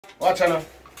Watch out.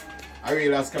 I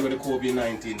realize coming the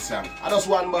COVID-19 song. I just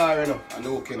one bar, you know, and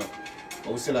okay, you know.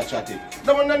 But we still a chatting.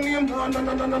 The one that name, no. In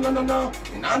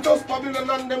Antos, Babylon,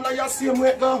 and them like your same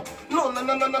way, go. No.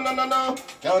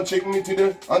 Can't check me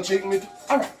today, and check me.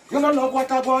 Alright, you don't love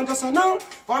what I want to say now.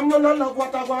 Fam, you don't love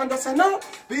what I want to say now.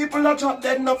 People are drop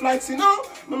dead enough like, see now.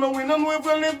 No, we don't know if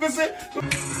we live busy.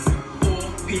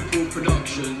 People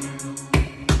production.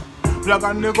 Vlog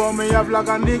and the go, me a vlog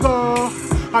and the go.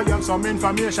 I have some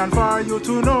information for you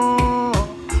to know.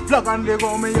 Vlog and the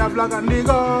go, me a vlog and the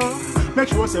go. Make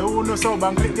sure say who no sub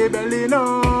and click the belly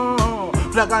no.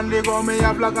 Vlog and the go, me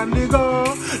a vlog and the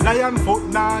go. Lion foot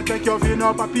now take your fin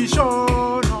up a piece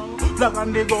show no. Vlog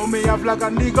and the go, me a vlog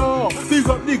and the go. Big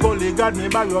up the gully God, me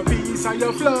by your piece and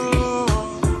your flow.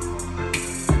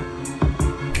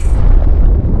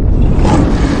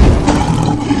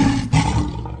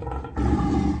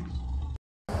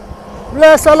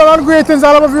 Bless all and greetings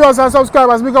all of our viewers and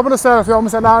subscribers. Big up on yourself, yo,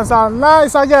 Mr. Dancehall.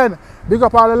 Nice again. Big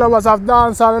up all the lovers of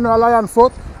dancehall, you know, Lion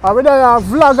Foot. And we there have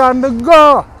vlog on the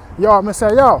go. Yo, me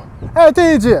say, yo, hey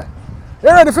TJ, you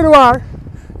ready for the war?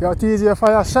 Yo, TJ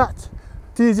fire shot.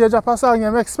 TJ drop a song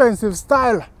in expensive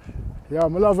style. Yo,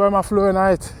 me love where my flow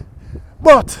tonight.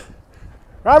 But,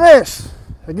 Ramesh,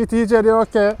 I give TJ the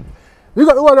okay. We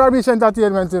got the whole Ramesh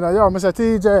Entertainment, you know. Yo, me say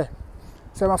TJ.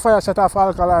 Say my fire shut off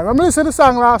Alkaline. I listened to the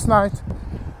song last night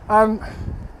and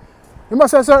you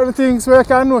must say certain things where you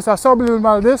can know it's a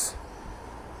subliminal this.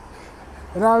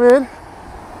 You know what I mean?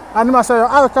 And you must say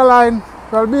Alkaline,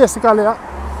 well basically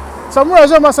some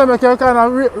words you must say make you kind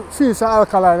of feel so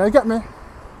Alkaline, you get me?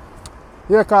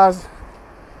 Yeah, cause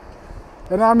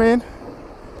you know what I mean?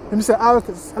 You say a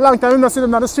long time you don't see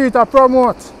them on the street or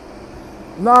promote.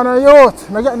 No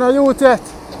youth, I get no youth yet.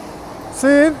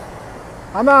 See?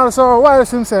 And also, why is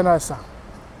him saying that song?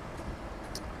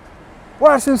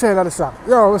 Why is him saying that song?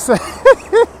 Yo, we say.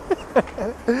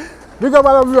 Big up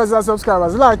all the viewers and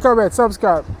subscribers. Like, comment,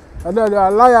 subscribe. And then you are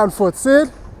Lion Foot. See?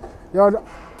 Yo,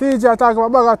 TJ talk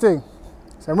about bugger thing.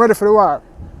 So I'm ready for the war.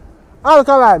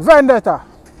 Alkaline, Vendetta.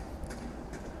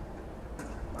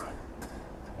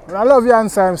 And I love your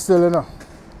answer still, you know.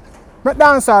 Make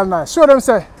dance all night. Show them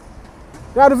say,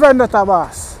 you're the Vendetta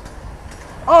boss.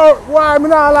 Oh, why me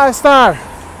not like star?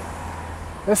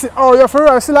 You see, oh, you're for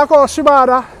real. See, like, oh,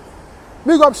 Shibada.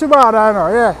 Big up Shibada, you know,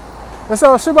 yeah. You say,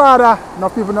 oh, Shibada. No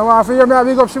people don't want to hear me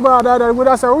big up Shibada. Then we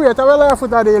just say, wait, I will laugh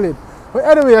with that dealing. But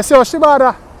anyway, you see, oh,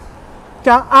 Shibada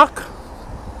can act.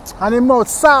 And his mouth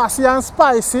saucy and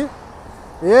spicy.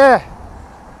 Yeah.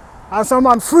 And some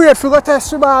man afraid to go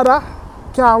test Shibada.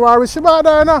 Can't war with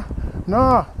Shibada, you know.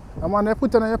 No. The man they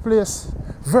put in your place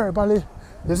verbally.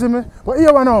 You see me? But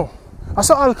here we know. I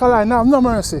saw Alkaline now, no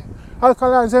mercy.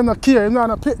 Alkaline say no care, him not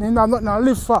no pitney, him not nothing to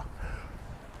live for.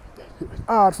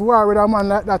 Hard for war with a man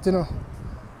like that, you know.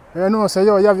 You know, say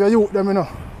yo, you have your youth them, you know.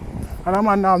 And a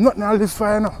man now nothing to live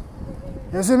for, you know.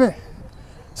 You see me?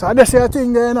 So that's the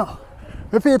thing there, you know.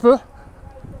 The people,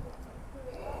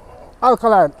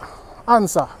 Alkaline,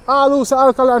 answer. All who say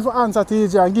Alkaline for answer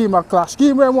TJ and give him a clash.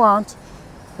 Give him what he want.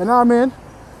 You know what I mean?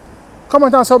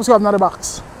 Comment and subscribe in the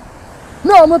box.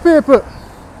 No, my people.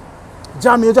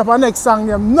 Jahmiel drop a next song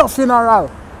them, no funeral.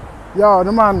 Yo,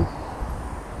 the man,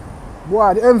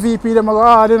 boy, the MVP them go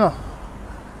hard, you know.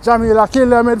 Jahmiel a kill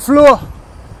them with flow.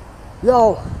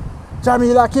 Yo,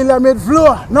 Jahmiel a kill them with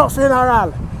flow, no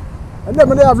funeral. And then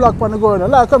they have vlog on the go, you know.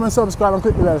 Like, comment, subscribe and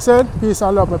click the bell. Say, peace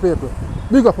and love my people.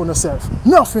 Big up on yourself.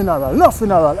 No funeral, no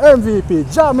funeral.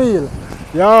 MVP, Jahmiel.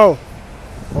 Yo,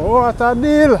 what a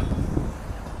deal.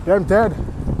 Them dead.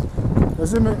 You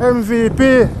see me,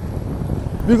 MVP.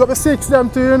 Big up the 6 them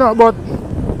too, you know, but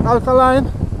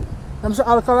Alkaline, them say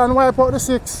Alkaline wipe out the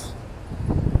 6.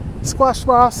 Squash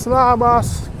boss, law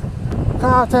boss,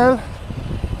 cartel.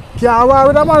 Can't war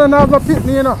with a man and have no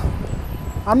pitney, you know.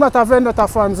 I'm not a Vendetta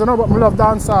fan, you know, but I love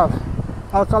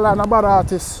dancehall. Alkaline a bad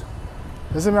artist.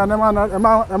 You see me, and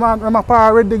them a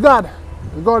power with the God,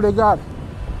 the golden God.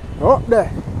 Up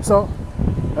there. So,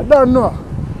 I don't know.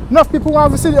 Enough people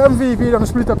want to see the MVP, them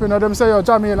split up, you know, them say, yo,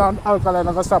 Jahmiel and Alkaline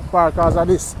are going to stop par because of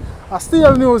this. I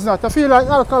still news not. I feel like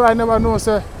Alkaline never know,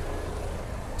 say,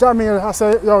 Jahmiel, I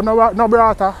say, yo, no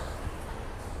brother.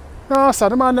 No, sir,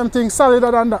 the man them think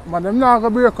solider than that, man. Them not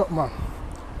going to break up, man.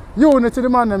 Unity, the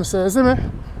man them say, see me?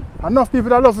 Enough people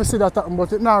that love to see that happen,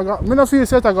 but it now got, me no feel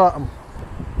say it got happen.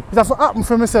 It have to happen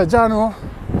for me, say, Jano.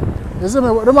 You see me?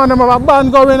 But the man them have a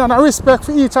band going and a respect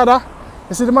for each other.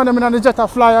 You see the man them in the jet a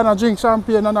fly and a drink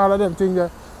champagne and all of them things there.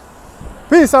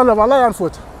 Peace and love, a Lion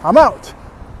Foot. I'm out.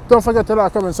 Don't forget to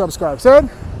like, comment, subscribe. Son,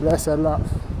 blessed love.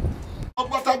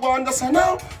 What I go understand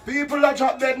now, people are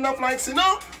drop dead enough like, see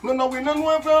now. No, we don't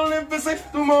want to live to see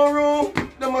tomorrow.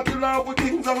 them a kill off with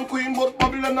kings and queen, but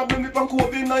Babylon a blame it on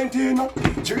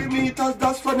COVID-19. 3 meters,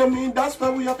 that's for the mean, that's why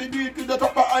we have to do it with the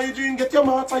top of hygiene. Get your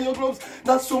marks and your gloves,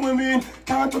 that's what we mean.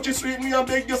 Can't touch it sweet, me I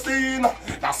beg you stay in.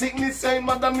 That sickness sign,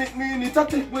 madam, it mean it a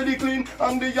take with the clean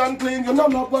and the unclean. You know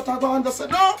love what I go under say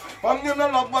no, and you know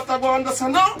love what I go under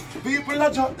say no. People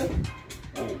are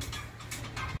just